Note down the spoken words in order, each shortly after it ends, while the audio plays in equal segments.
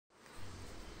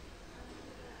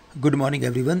Good morning,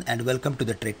 everyone, and welcome to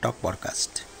the Trade Talk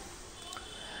podcast.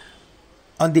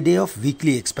 On the day of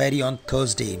weekly expiry on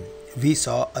Thursday, we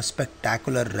saw a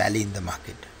spectacular rally in the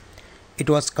market. It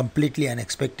was completely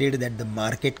unexpected that the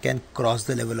market can cross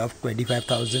the level of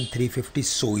 25,350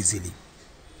 so easily.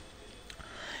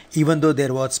 Even though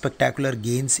there was spectacular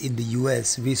gains in the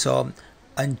US, we saw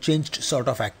unchanged sort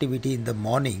of activity in the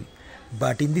morning,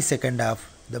 but in the second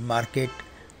half, the market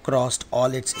crossed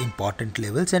all its important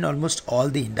levels and almost all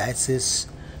the indices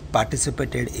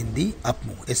participated in the up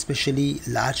move, especially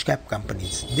large cap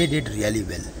companies. They did really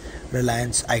well.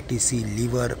 Reliance, ITC,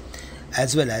 Lever,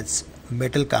 as well as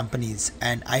metal companies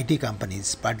and IT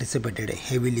companies participated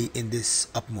heavily in this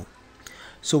up move.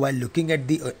 So while looking at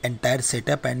the entire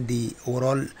setup and the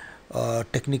overall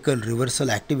technical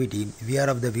reversal activity, we are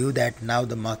of the view that now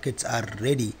the markets are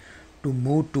ready to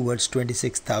move towards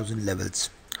 26,000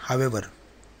 levels. However,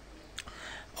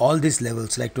 all these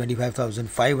levels like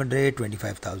 25,500,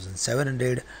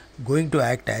 25,700 going to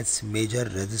act as major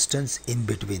resistance in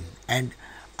between, and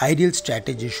ideal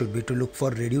strategy should be to look for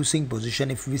reducing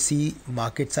position if we see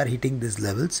markets are hitting these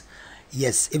levels.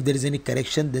 Yes, if there is any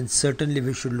correction, then certainly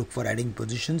we should look for adding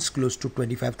positions close to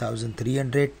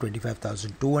 25,300,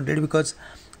 25,200, because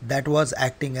that was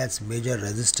acting as major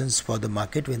resistance for the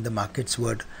market when the markets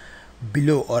were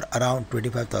below or around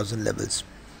 25,000 levels.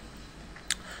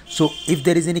 So if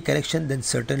there is any correction, then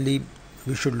certainly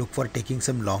we should look for taking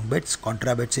some long bets,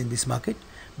 contra bets in this market,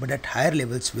 but at higher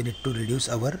levels we need to reduce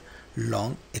our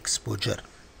long exposure.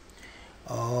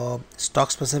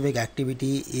 Stock specific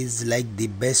activity is like the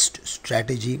best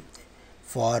strategy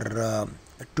for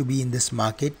to be in this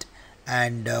market,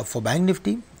 and for Bank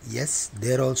Nifty, yes,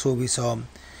 there also we saw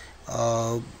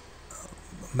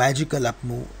magical up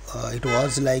move. It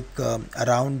was like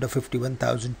around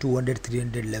 51,200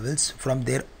 300 levels. From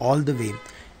there all the way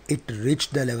it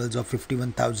reached the levels of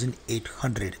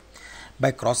 51,800.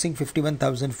 By crossing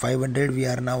 51,500, we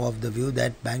are now of the view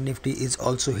that Bank Nifty is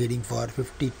also heading for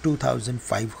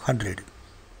 52,500.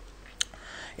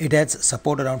 It has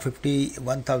support around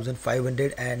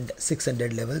 51,500 and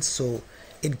 600 levels. So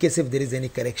in case if there is any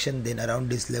correction, then around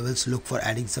these levels look for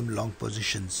adding some long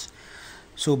positions.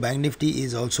 So Bank Nifty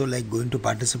is also like going to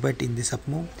participate in this up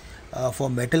move. For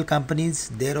metal companies,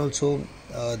 there also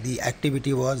the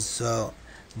activity was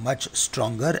much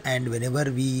stronger, and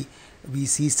whenever we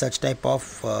see such type of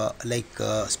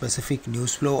specific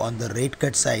news flow on the rate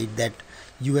cut side that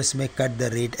US may cut the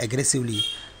rate aggressively,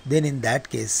 then in that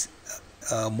case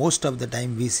most of the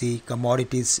time we see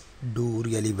commodities do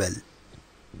really well.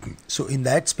 So in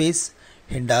that space,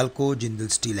 Hindalco, Jindal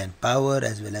Steel and Power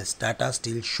as well as Tata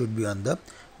Steel should be on the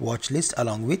watch list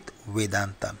along with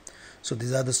Vedanta. So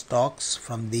these are the stocks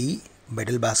from the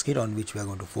metal basket on which we are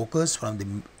going to focus. From the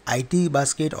IT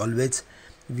basket, always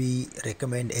we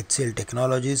recommend HCL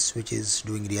Technologies, which is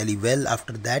doing really well.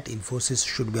 After that, Infosys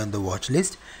should be on the watch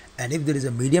list. And if there is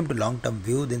a medium to long term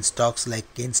view, then stocks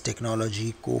like Keynes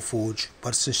Technology, Coforge,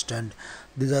 Persistent,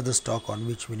 these are the stock on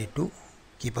which we need to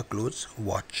keep a close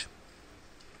watch.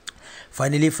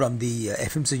 Finally, from the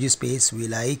FMCG space, we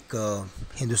like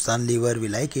Hindustan Lever, we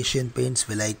like Asian Paints,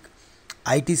 we like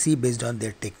ITC based on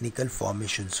their technical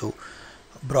formation. So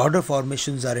broader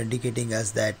formations are indicating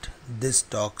us that these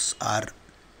stocks are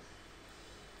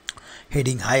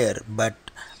heading higher, but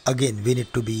again we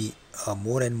need to be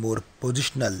more and more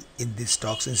positional in these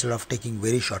stocks instead of taking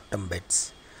very short term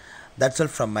bets. That's all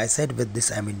from my side. With this,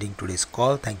 I'm ending today's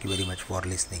call. Thank you very much for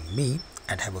listening me,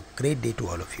 and have a great day to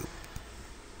all of you.